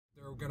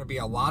Going to be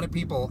a lot of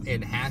people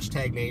in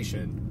hashtag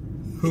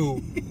Nation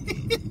who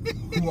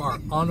are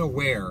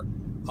unaware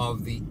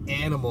of the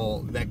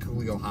animal that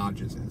Khalil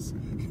Hodges is.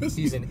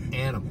 He's an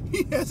animal.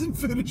 He hasn't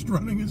finished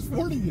running his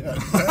 40 yet.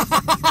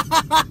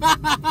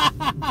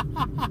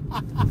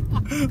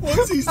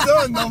 Once he's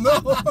done, they'll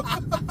know.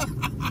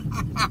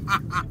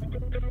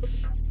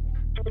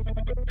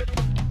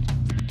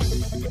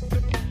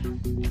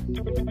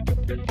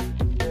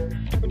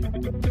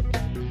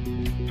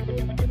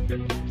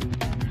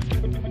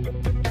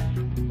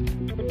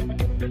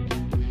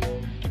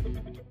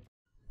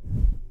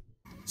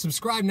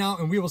 Subscribe now,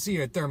 and we will see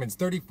you at Thurman's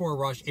 34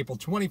 Rush, April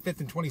 25th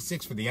and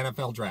 26th for the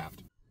NFL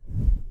Draft.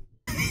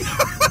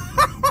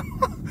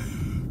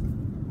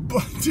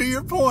 But to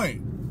your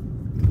point,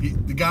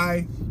 the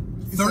guy,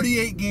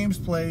 38 games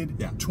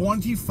played,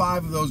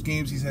 25 of those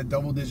games he's had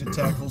double-digit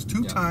tackles,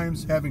 two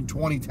times having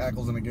 20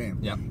 tackles in a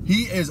game.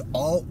 He is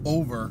all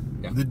over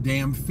the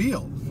damn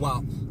field.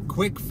 Well,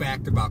 quick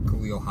fact about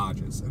Khalil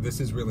Hodges. This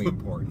is really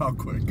important. How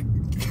quick?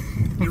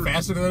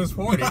 Faster than his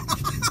 40.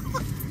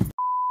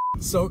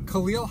 So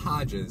Khalil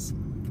Hodges,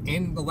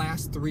 in the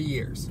last 3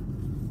 years,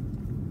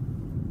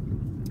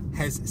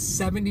 has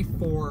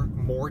 74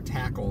 more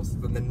tackles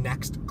than the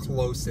next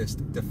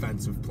closest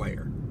defensive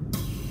player.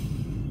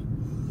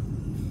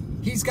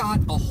 He's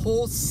got a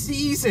whole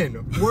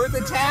season worth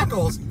of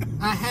tackles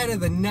ahead of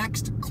the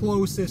next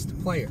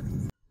closest player.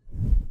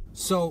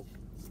 So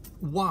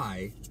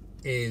why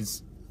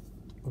is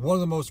one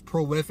of the most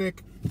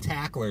prolific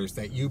tacklers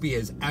that UB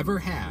has ever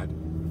had,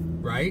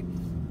 right?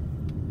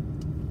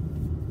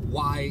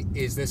 Why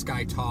is this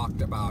guy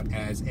talked about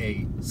as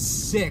a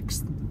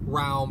 6th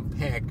round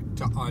pick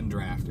to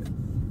undrafted?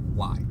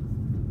 Why?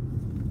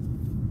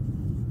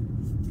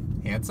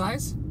 Hand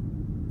size?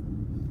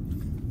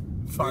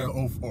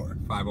 504.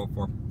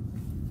 504.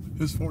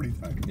 His 40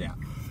 times. Yeah.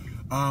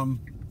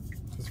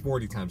 It's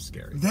 40 times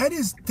scary. That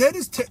is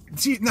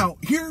see, now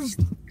here's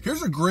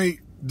a great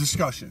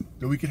discussion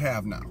that we could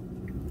have now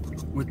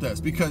with this,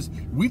 because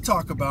we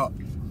talk about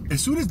as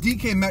soon as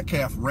DK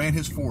Metcalf ran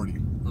his 40,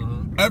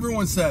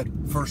 everyone said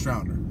first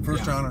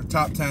rounder,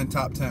 top 10,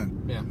 top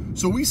 10. Yeah.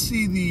 So we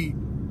see the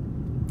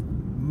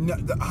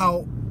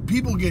how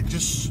people get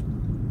just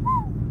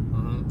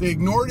they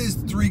ignored his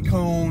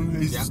 3-cone,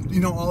 his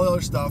all the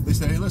other stuff. They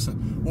say, hey,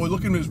 listen, boy,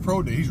 look at his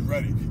pro day, he's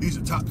ready. He's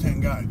a top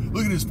 10 guy.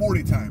 Look at his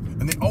 40 time.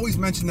 And they always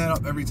mention that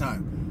up every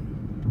time.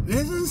 It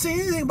doesn't say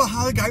anything about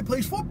how the guy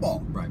plays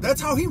football. Right.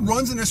 That's how he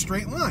runs in a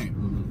straight line.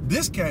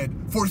 This kid,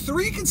 for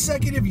 3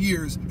 consecutive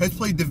years, has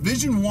played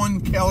Division I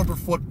caliber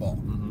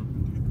football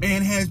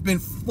and has been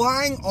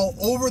flying all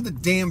over the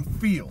damn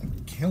field.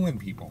 Killing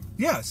people.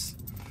 Yes.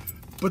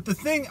 But the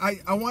thing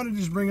I wanted to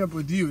just bring up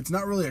with you, it's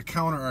not really a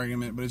counter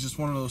argument, but it's just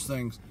one of those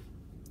things.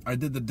 I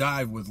did the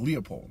dive with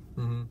Leopold.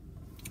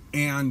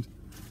 And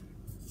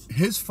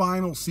his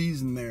final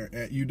season there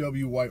at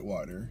UW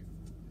Whitewater,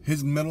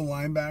 his middle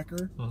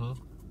linebacker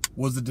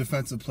was the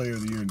defensive player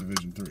of the year in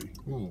Division III.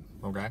 Ooh,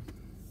 okay.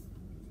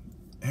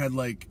 Had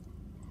like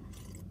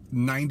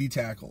 90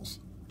 tackles.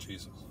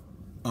 Jesus.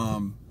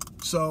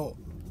 So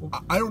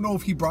I don't know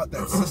if he brought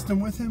that system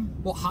with him.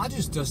 Well,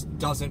 Hodges just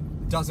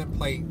doesn't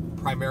play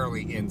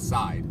primarily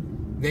inside.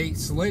 They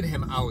slid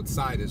him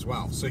outside as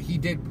well, so he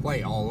did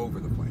play all over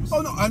the place.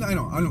 Oh no, I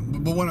know.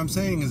 But what I'm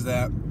saying is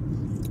that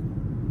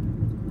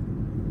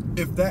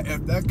if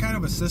that kind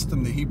of a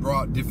system that he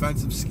brought,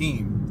 defensive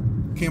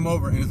scheme, came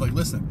over and is like,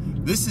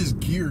 listen, this is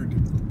geared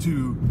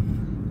to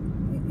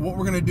what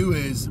we're gonna do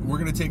is we're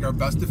gonna take our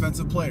best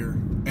defensive player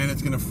and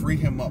it's gonna free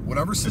him up.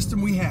 Whatever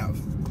system we have,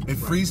 it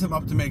frees him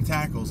up to make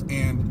tackles.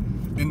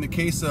 And in the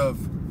case of,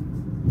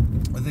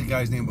 I think the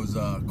guy's name was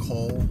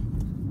Cole.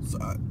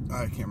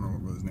 I can't remember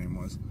what his name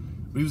was,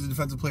 but he was the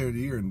defensive player of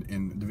the year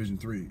in Division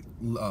III,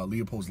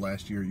 Leopold's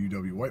last year at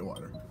UW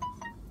Whitewater.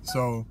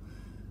 So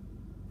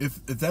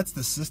if that's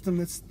the system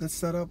that's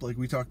set up, like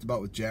we talked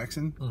about with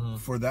Jackson,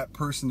 for that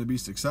person to be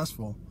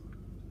successful,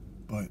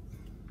 but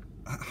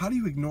how do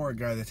you ignore a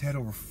guy that's had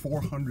over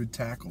 400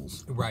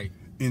 tackles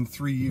in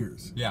 3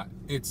 years? Yeah,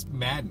 it's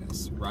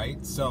madness,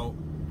 right? So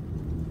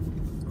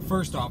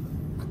first off,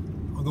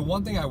 the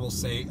one thing I will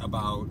say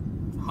about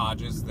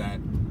Hodges that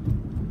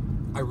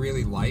I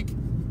really like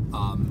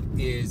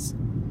is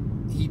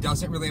he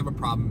doesn't really have a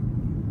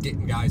problem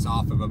getting guys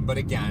off of him. But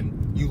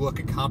again, you look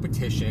at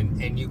competition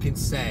and you can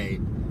say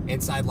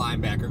inside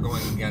linebacker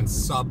going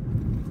against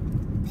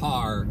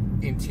subpar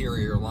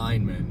interior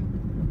linemen.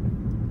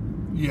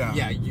 Yeah.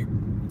 Yeah,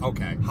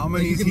 okay. How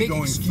many is he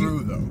going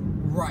through, though?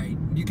 Right.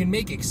 You can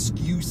make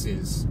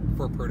excuses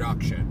for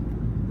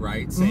production,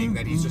 right? Saying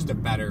that he's just a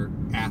better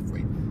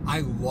athlete.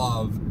 I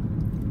love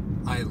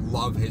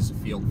his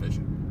field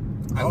vision.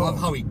 I love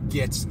how he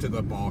gets to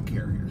the ball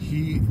carrier.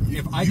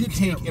 If I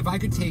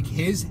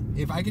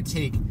could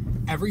take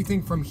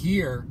everything from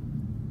here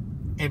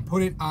and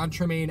put it on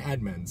Tremaine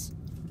Edmonds,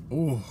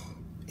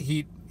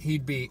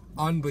 he'd be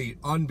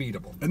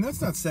unbeatable. And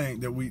that's not saying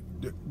that we.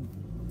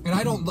 And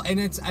I don't. And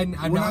it's. And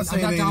I'm not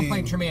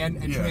downplaying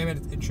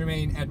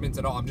Tremaine Edmonds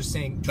at all. I'm just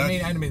saying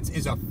Tremaine Edmonds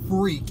is a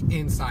freak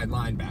inside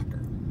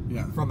linebacker.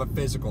 Yeah. From a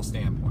physical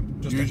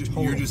standpoint.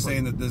 You're just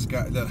saying that this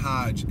guy, that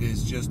Hodge,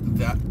 is just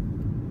that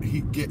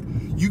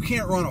you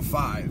can't run a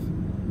 5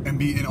 and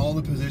be in all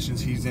the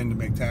positions he's in to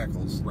make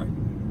tackles. Right.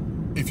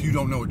 If you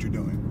don't know what you're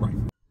doing. Right.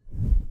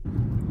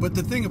 But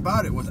the thing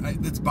about it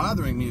that's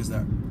bothering me is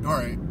that, all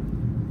right,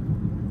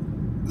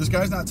 this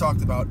guy's not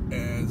talked about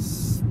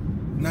as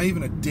not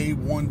even a day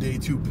 1, day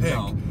 2 pick,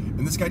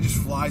 and this guy just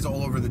flies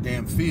all over the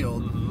damn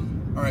field.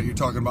 Mm-hmm. All right, you're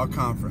talking about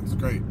conference.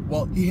 Great.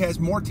 Well, he has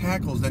more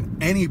tackles than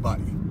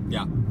anybody.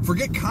 Yeah.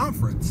 Forget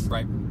conference.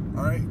 Right.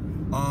 All right.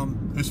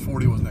 His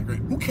 40 wasn't that great.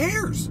 Who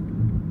cares?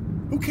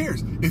 Who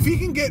cares? If he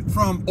can get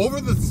from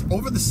over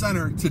the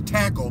center to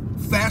tackle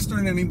faster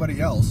than anybody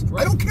else,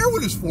 I don't care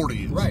what his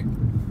 40 is. Right.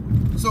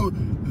 So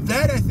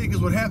that, I think, is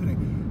what's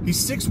happening.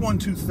 He's 6'1",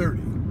 230.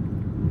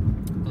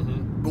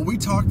 Mm-hmm. But we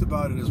talked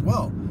about it as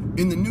well.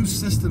 In the new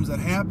systems that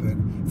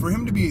happen, for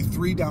him to be a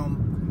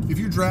 3-down, if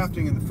you're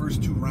drafting in the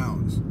first 2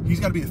 rounds, he's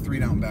got to be a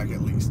 3-down back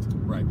at least.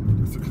 Right.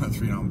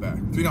 3-down back.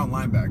 3-down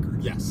linebacker.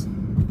 Yes.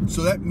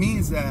 So that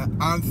means that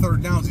on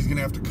 3rd downs, he's going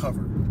to have to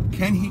cover.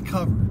 Can he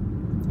cover?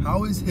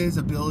 How is his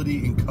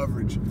ability in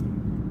coverage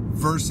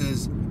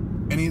versus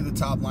any of the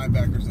top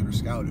linebackers that are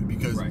scouted?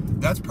 Because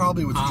that's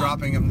probably what's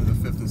dropping him to the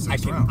 5th and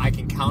 6th round. I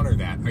can counter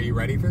that. Are you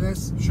ready for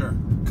this? Sure.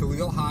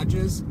 Khalil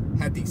Hodges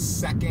had the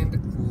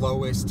 2nd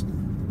lowest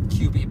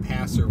QB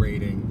passer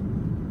rating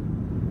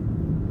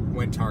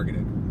when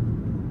targeted.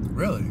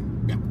 Really?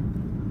 Yeah.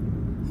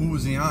 Who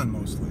was he on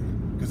mostly?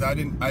 Because I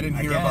didn't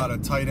hear about a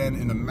tight end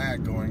in the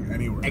MAC going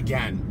anywhere.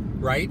 Again,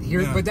 right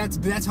here, but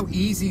that's how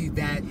easy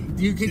that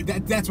you could.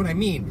 That's what I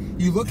mean.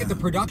 You look at the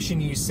production,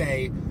 and you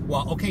say,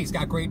 well, okay, he's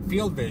got great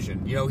field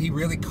vision. You know, he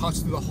really cuts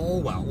through the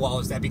hole well. Well,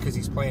 is that because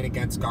he's playing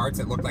against guards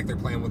that look like they're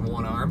playing with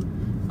one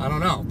arm? I don't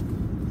know.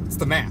 It's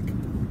the MAC.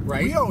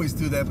 Right? We always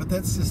do that, but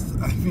that's just,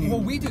 I mean... Well,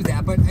 we do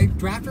that, but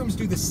draft rooms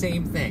do the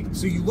same thing.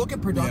 So you look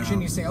at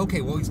production, you say,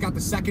 okay, well, he's got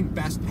the 2nd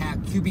best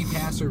QB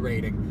passer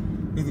rating.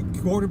 The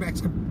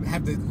quarterbacks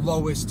have the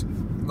lowest...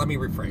 Let me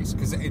rephrase,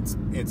 because it's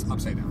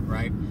upside down,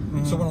 right?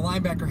 Mm-hmm. So when a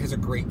linebacker has a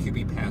great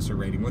QB passer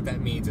rating, what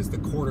that means is the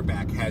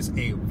quarterback has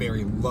a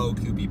very low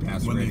QB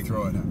passer rating. When they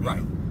throw it at him.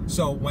 Right.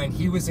 So when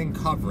he was in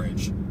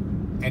coverage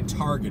and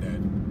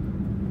targeted,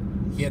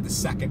 he had the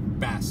 2nd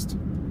best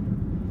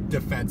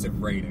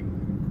defensive rating.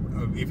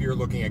 If you're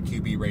looking at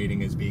QB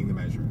rating as being the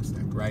measuring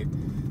stick, right?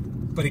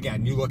 But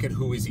again, you look at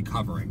who is he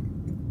covering.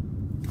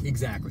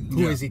 Exactly.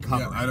 Who is he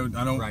covering? Yeah, I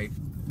don't. Right.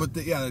 But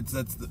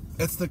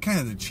that's the kind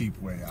of the cheap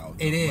way out.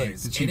 It is. Like,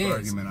 the cheap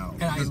argument out.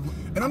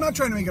 And I'm not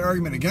trying to make an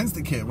argument against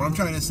the kid. What I'm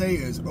trying to say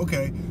is,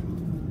 okay,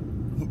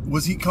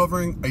 was he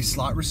covering a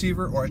slot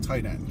receiver or a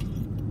tight end?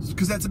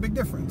 Because that's a big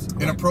difference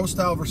in a pro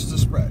style versus a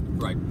spread.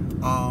 Right.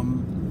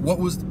 What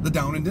was the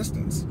down and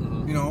distance?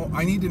 Mm-hmm. You know,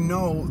 I need to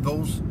know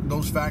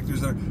those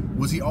factors.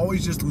 Was he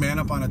always just man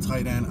up on a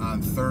tight end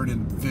on 3rd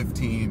and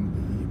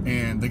 15,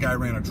 and the guy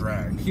ran a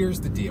drag?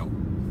 Here's the deal.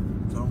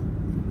 So,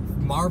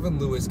 Marvin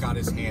Lewis got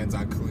his hands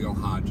on Khalil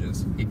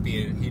Hodges, he'd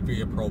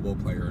be a Pro Bowl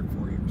player in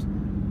 4 years.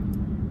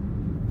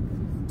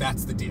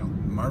 That's the deal.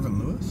 Marvin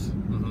Lewis?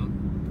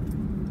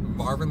 Mm-hmm.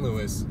 Marvin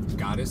Lewis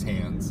got his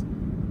hands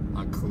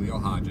on Khalil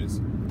Hodges,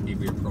 he'd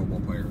be a Pro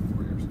Bowl player in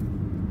 4 years.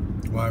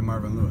 Why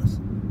Marvin Lewis?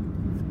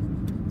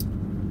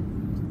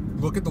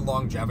 Look at the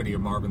longevity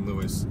of Marvin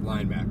Lewis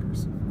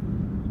linebackers.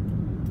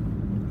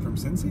 From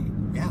Cincy?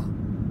 Yeah.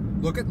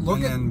 Look at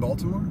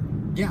Baltimore?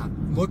 Yeah.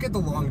 Look at the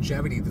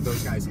longevity that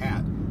those guys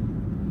had.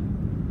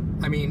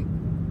 I mean,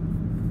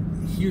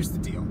 here's the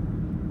deal.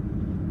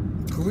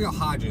 Khalil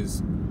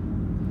Hodges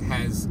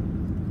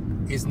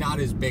is not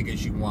as big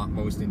as you want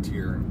most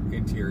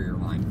interior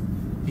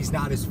linemen. He's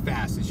not as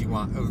fast as you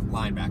want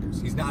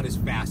linebackers. He's not as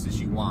fast as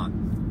you want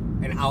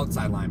an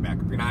outside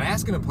linebacker. If you're not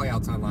asking him to play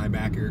outside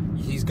linebacker,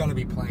 he's going to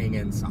be playing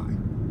inside,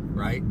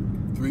 right?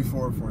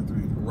 3-4,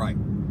 4-3. Right.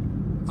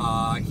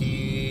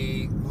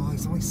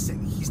 He's only 6.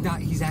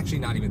 He's actually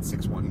not even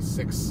 6'1". He's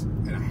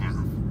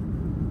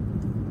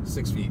 6.5.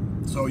 6 feet.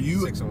 So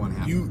you 6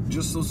 1/2. You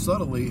just so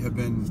subtly have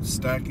been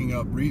stacking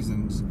up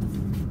reasons.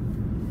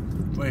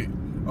 Wait,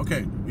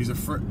 okay,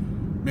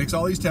 makes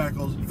all these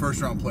tackles,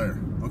 1st round player.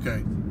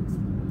 Okay,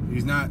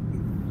 he's not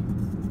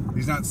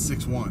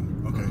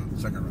 6'1". Okay,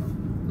 2nd round.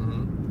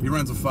 Mm-hmm. He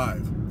runs a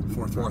 5,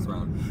 4th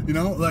round. You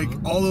know, like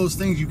all those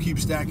things you keep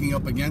stacking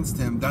up against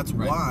him. That's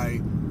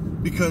why,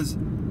 because.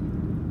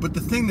 But the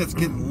thing that's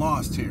getting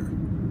lost here,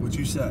 what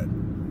you said,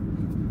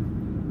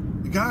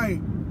 the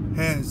guy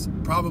has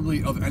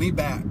probably, of any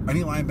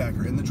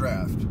linebacker in the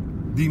draft,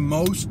 the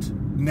most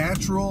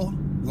natural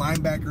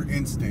linebacker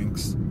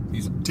instincts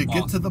to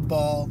get to the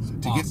ball,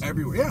 to get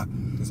everywhere. Yeah.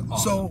 He's awesome.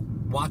 So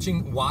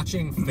watching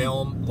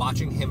film,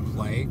 watching him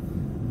play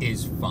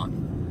is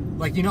fun.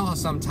 Like, you know how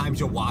sometimes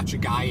you'll watch a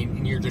guy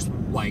and you're just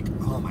like,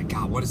 oh my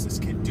God, what is this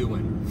kid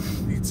doing?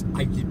 You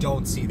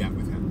don't see that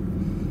with him.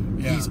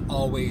 Yeah. He's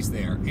always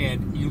there.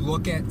 And you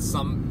look at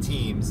some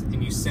teams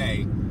and you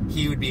say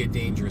he would be a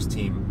dangerous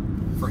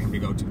team for him to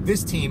go to.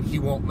 This team he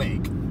won't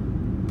make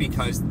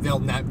because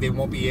they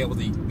won't be able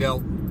to.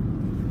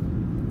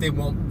 they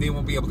won't be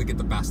able to get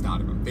the best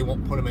out of him. They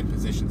won't put him in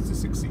positions to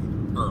succeed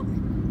early,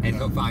 and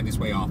he'll find his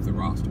way off the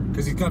roster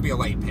because he's going to be a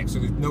late pick. So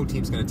there's no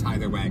team's going to tie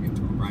their wagon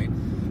to him, right?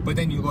 But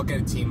then you look at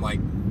a team like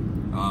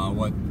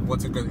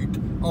what's a good?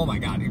 Oh my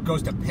God, it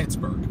goes to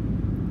Pittsburgh.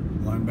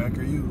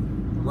 Linebacker, you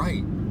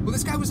right? Well,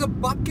 this guy was a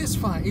Butkus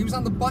fine. He was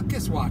on the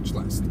Butkus watch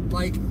list.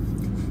 Like,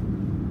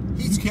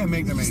 you can't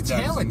make that many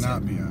tackles and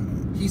not be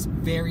on it. He's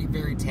very,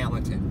 very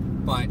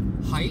talented, but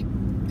height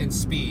and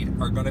speed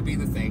are going to be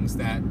the things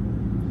that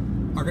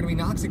are going to be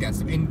knocks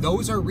against him, and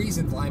those are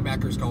reasons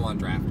linebackers go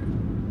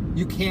undrafted.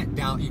 You can't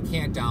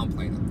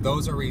downplay them.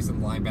 Those are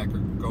reasons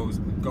linebacker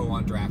go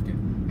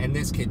undrafted, and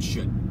this kid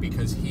should,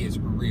 because he is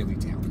really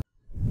talented.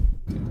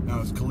 Now,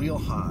 is Khalil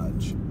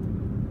Hodge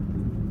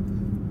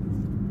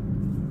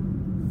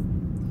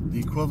the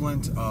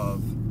equivalent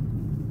of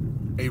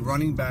a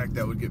running back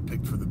that would get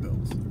picked for the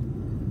Bills?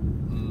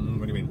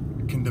 What do you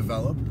mean? Can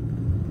develop,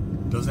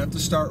 doesn't have to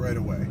start right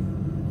away.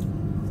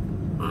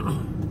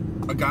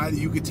 A guy that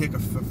you could take a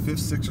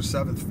fifth, sixth, or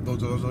seventh.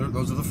 Those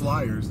are the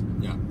flyers.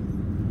 Yeah.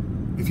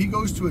 If he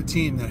goes to a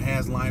team that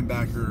has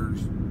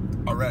linebackers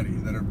already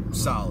that are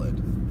solid,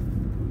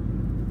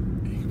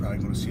 he could probably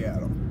go to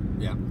Seattle.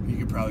 Yeah. He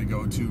could probably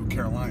go to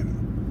Carolina.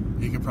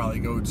 He could probably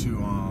go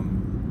to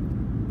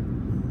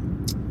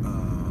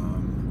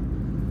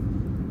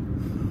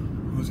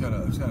who's got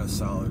a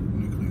solid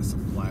nucleus of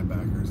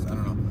linebackers? I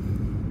don't know.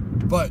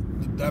 But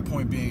that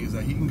point being is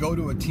that he can go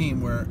to a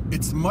team where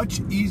it's much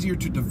easier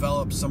to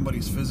develop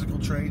somebody's physical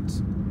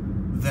traits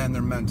than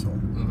their mental.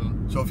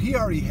 Mm-hmm. So if he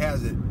already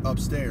has it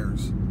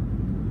upstairs,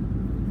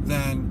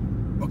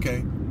 then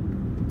okay,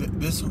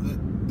 this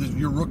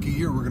your rookie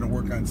year we're going to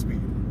work on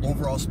speed,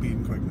 overall speed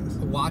and quickness.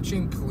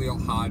 Watching Khalil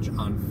Hodge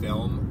on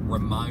film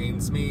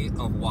reminds me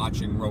of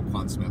watching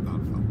Roquan Smith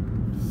on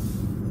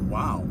film.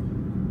 Wow,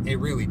 it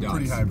really does.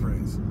 Pretty high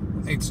praise.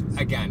 It's,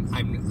 again,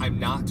 I'm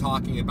not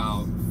talking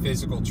about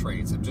physical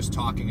traits. I'm just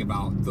talking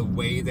about the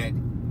way that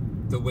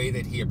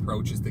he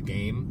approaches the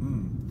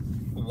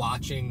game.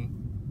 Watching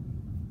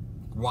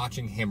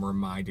him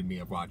reminded me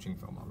of watching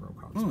film on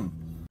Roquan Smith.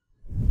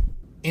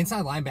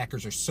 Inside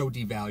linebackers are so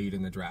devalued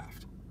in the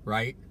draft,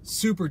 right?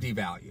 Super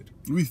devalued.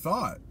 We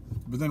thought,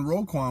 but then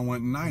Roquan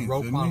went ninth.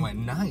 Roquan went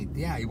ninth.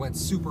 Yeah, he went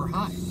super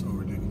high. So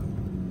ridiculous.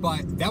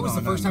 But that was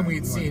the first time we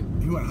had seen.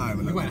 He went high.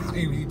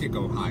 He did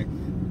go high.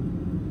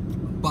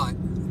 But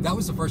that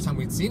was the first time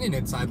we'd seen an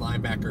inside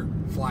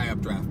linebacker fly up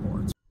draft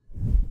boards.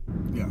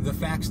 Yeah. The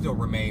fact still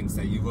remains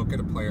that you look at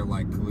a player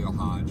like Khalil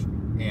Hodge,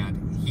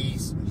 and he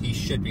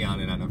should be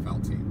on an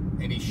NFL team,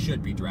 and he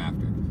should be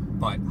drafted.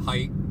 But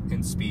height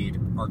and speed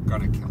are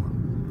gonna kill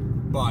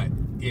him. But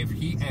if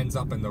he ends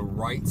up in the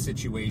right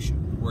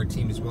situation where a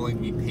team is willing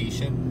to be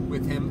patient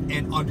with him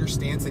and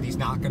understands that he's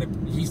not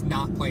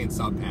playing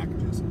sub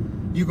packages,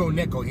 you go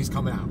nickel, he's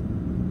coming out.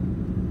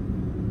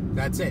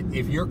 That's it.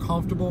 If you're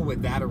comfortable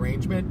with that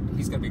arrangement,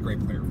 he's going to be a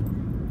great player for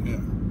you. Yeah.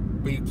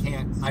 But you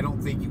can't, I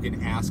don't think you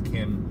can ask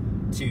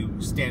him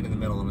to stand in the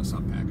middle in a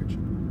sub package.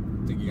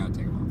 I think you got to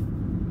take him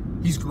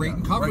off. He's great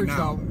in coverage,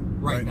 though.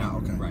 Right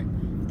now. Okay. Right.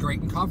 Great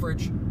in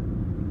coverage.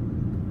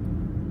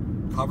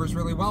 Covers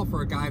really well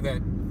for a guy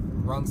that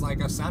runs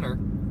like a center.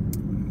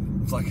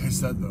 Like I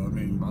said, though, I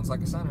mean, Runs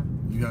like a center.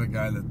 You got a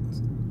guy that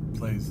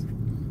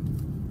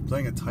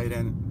playing a tight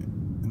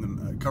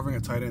end, covering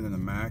a tight end in the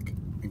MAC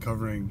and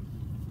covering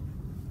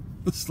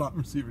the slot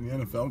receiver in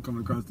the NFL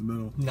coming across the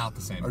middle. Not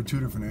the same. Are two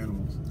different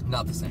animals.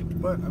 Not the same.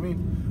 But I mean,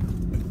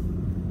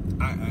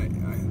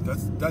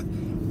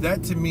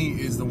 that to me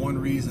is the one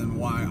reason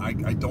why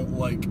I don't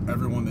like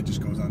everyone that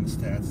just goes on the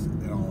stats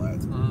and all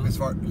that. As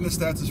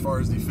far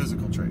as the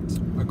physical traits.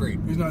 Agreed.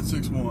 He's not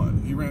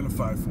 6'1". He ran a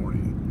 540,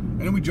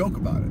 and then we joke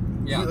about it.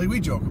 Yeah. We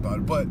joke about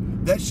it, but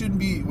that shouldn't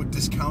be what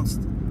discounts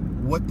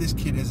what this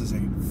kid is as a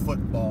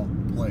football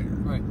player.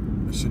 Right.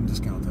 It shouldn't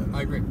discount that.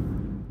 I agree.